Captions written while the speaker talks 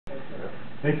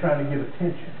They're trying to get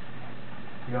attention.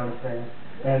 You understand?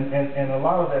 And a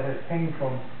lot of that has came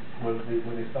from when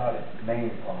they started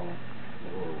name calling.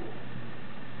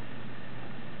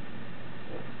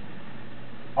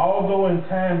 Although in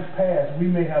times past we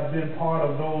may have been part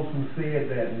of those who said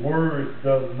that words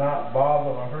does not bother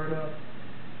or hurt us,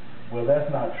 well, that's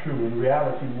not true. In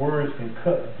reality, words can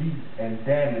cut deep and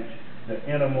damage the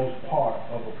innermost part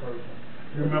of a person.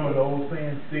 You remember the old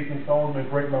saying, "Sticks and stones may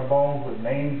break my bones, but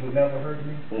names would never hurt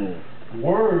me"?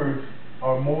 Words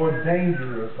are more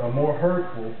dangerous or more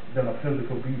hurtful than a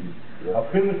physical beating. A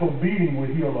physical beating will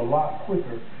heal a lot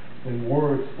quicker than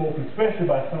words spoken, especially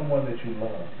by someone that you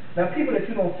love. Now, people that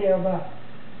you don't care about,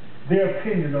 their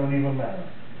opinion don't even matter.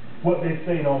 What they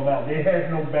say don't matter. It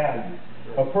has no value.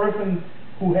 A person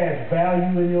who has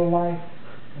value in your life,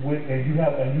 and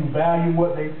you value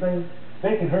what they say,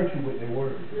 they can hurt you with their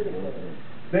words.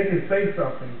 They can say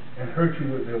something and hurt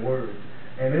you with their words,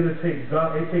 and it takes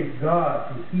God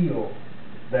to heal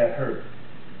that hurt.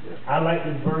 I like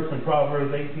this verse in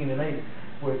Proverbs 18:8,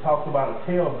 where it talks about a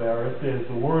talebearer. It says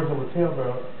the words of a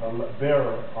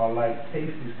talebearer are like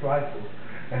tasty trifles,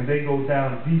 and they go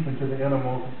down deep into the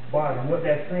innermost body. And what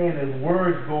that's saying is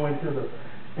words go into the,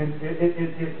 and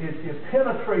it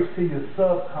penetrates to your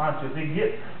subconscious. It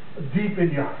gets deep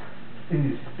in your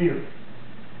spirit.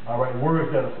 All right,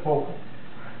 words that are spoken.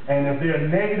 And if they're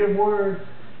negative words,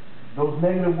 those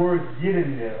negative words get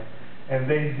in there, and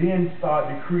they then start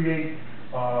to create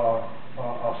a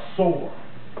sore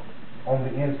on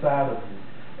the inside of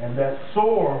you, and that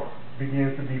sore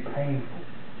begins to be painful.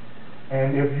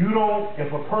 And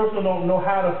if a person don't know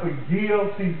how to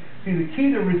forgive, see the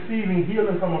key to receiving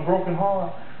healing from a broken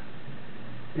heart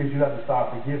is you have to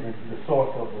start forgiving the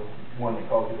source of the one that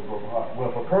caused you the broken heart. Well,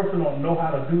 if a person don't know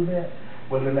how to do that,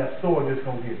 well, then that sore is just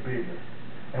going to get bigger.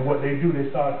 And what they do, they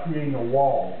start creating a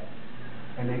wall,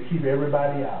 and they keep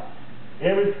everybody out.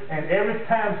 Every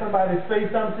time somebody says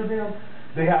something to them,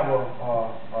 they have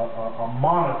a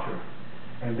monitor,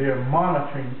 and they're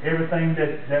monitoring everything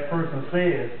that person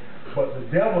says. But the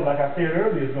devil, like I said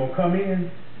earlier, is going to come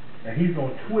in, and he's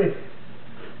going to twist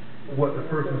what the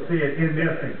person said in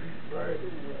their thinking. Right.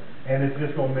 And it's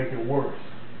just going to make it worse.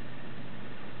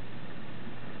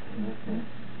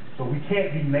 So we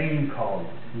can't be name calling,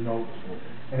 you know.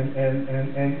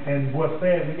 And what's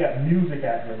sad, we got music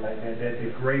out there like that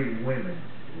degrades women.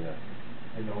 Yeah.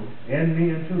 You know, and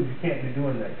men too. You can't be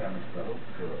doing that kind of stuff.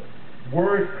 Sure.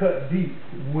 Words cut deep.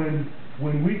 When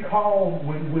we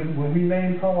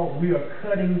name call, we are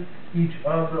cutting each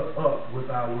other up with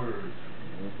our words.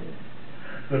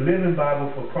 The Living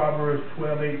Bible for Proverbs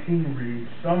 12:18 reads,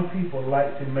 "Some people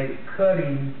like to make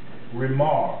cutting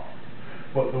remarks,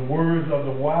 but the words of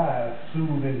the wise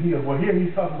soothe and heal." Well, here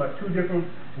he's talking about two different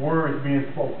words being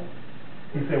spoken.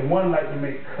 He said one like to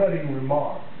make cutting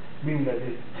remarks, meaning that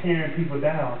they're tearing people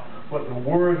down, but the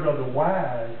words of the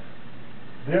wise,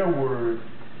 their words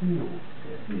heal.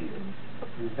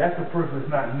 That's a person that's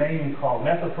not name calling.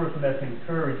 That's a person that's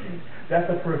encouraging. That's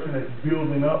a person that's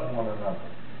building up one another.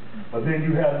 But then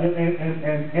you have,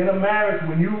 and in a marriage,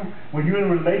 when you're in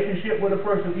a relationship with a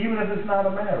person, even if it's not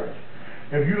a marriage,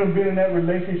 if you have been in that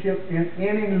relationship in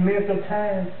any length of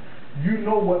time, you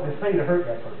know what to say to hurt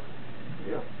that person.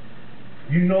 Yeah.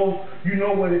 You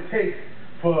know what it takes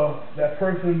for that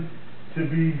person to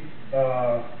be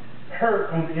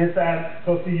hurt on the inside.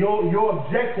 So see, your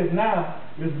objective now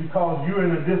is because you're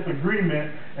in a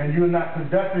disagreement and you're not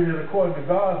conducting it according to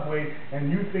God's way,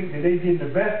 and you think that they get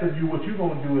the best of you. What you're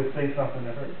going to do is say something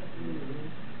that hurts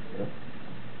them. Yeah.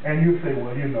 And you say,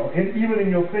 well, you know, and even in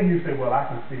your thing, you say, well, I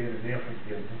can see it and they'll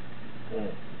forgive me. Yeah.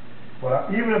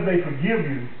 But even if they forgive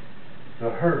you, the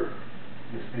hurt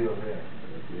is still there.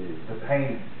 The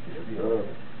pain is still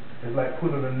there. It's like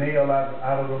putting a nail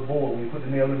out of the board. When you put the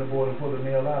nail in the board and pull the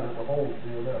nail out, there's a hole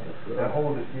still there. That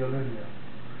hole is still in there.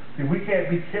 See, we can't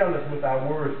be careless with our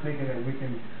words thinking that we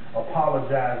can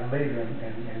apologize later and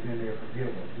then they'll forgive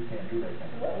us. We can't do that kind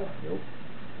of stuff. Nope.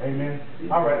 Amen?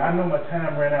 All right, I know my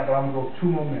time ran out, but I'm going to go 2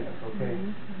 more minutes, okay?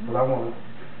 But I want to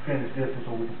finish this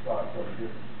so we can start something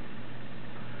different.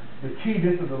 The key,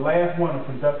 this is the last one of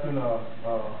conducting a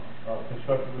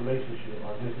constructive relationship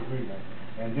or disagreement.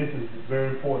 And this is a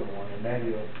very important one, and that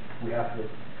is we have to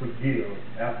forgive.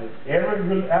 After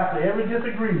every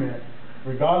disagreement,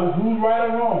 regardless who's right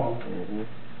or wrong,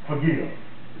 forgive.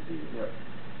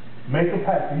 Make a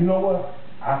pact. You know what?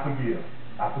 I forgive.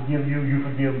 I forgive you, you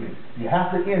forgive me. You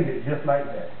have to end it just like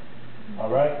that.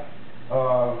 All right?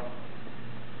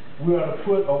 We are to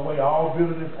put away all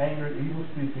bitterness, anger, and evil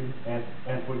speaking, and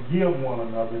forgive one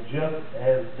another just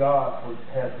as God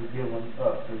has forgiven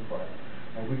us through Christ.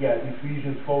 And we got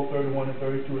Ephesians 4:31 and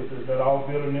 32. It says, let all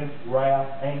bitterness,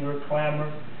 wrath, anger,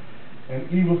 clamor, and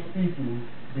evil speaking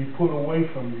be put away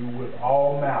from you with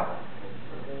all malice.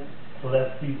 So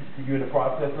that's you're in the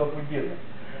process of forgiving.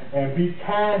 And be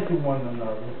kind to one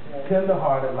another,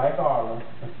 tender-hearted like Arlen,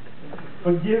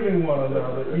 forgiving one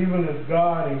another, even as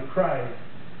God in Christ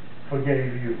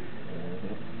forgave you.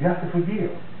 You have to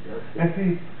forgive. And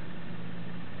see,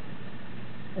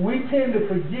 we tend to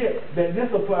forget that this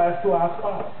applies to our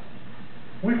spouse.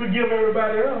 We forgive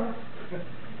everybody else,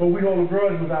 but we hold a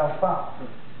grudge with our spouse.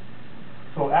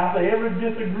 So after every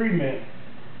disagreement,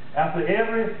 after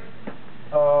every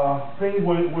thing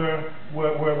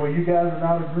where you guys are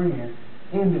not agreeing,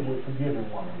 end it with forgiving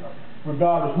one another,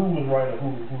 regardless who was right or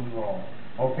who's wrong.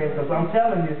 Okay? Because I'm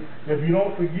telling you, if you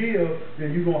don't forgive,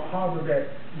 then you're going to harbor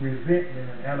that resentment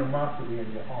and animosity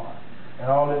in your heart. And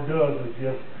all it does is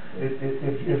just,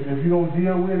 if you don't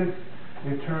deal with it,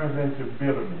 it turns into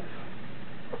bitterness.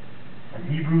 And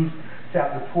Hebrews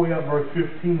chapter 12, verse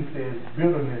 15 says,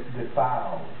 bitterness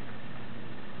defiles.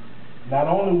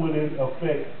 Not only will it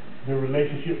affect the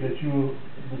relationship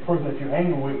the person that you're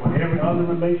angry with, but every other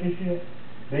relationship,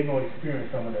 they're going to experience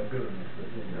some of that bitterness.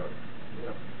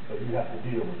 So you have to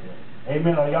deal with that.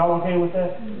 Amen. Are y'all okay with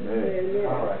that? Amen.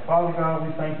 All right. Father God,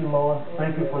 we thank you, Lord.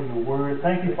 Thank you for your word.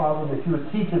 Thank you, Father, that you are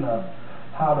teaching us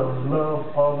how to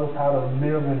love others, how to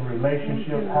live in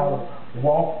relationships, how to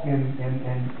walk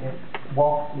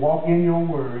walk in your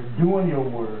word, doing your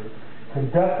word,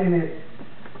 conducting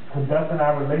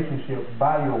our relationship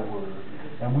by your word.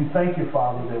 And we thank you,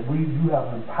 Father, that you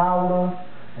have empowered us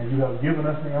and you have given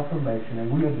us the information,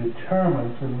 and we are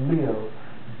determined to live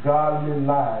godly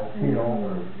lives here on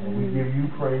earth. And we give you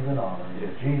praise and honor.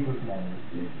 In Jesus'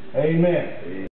 name. Amen.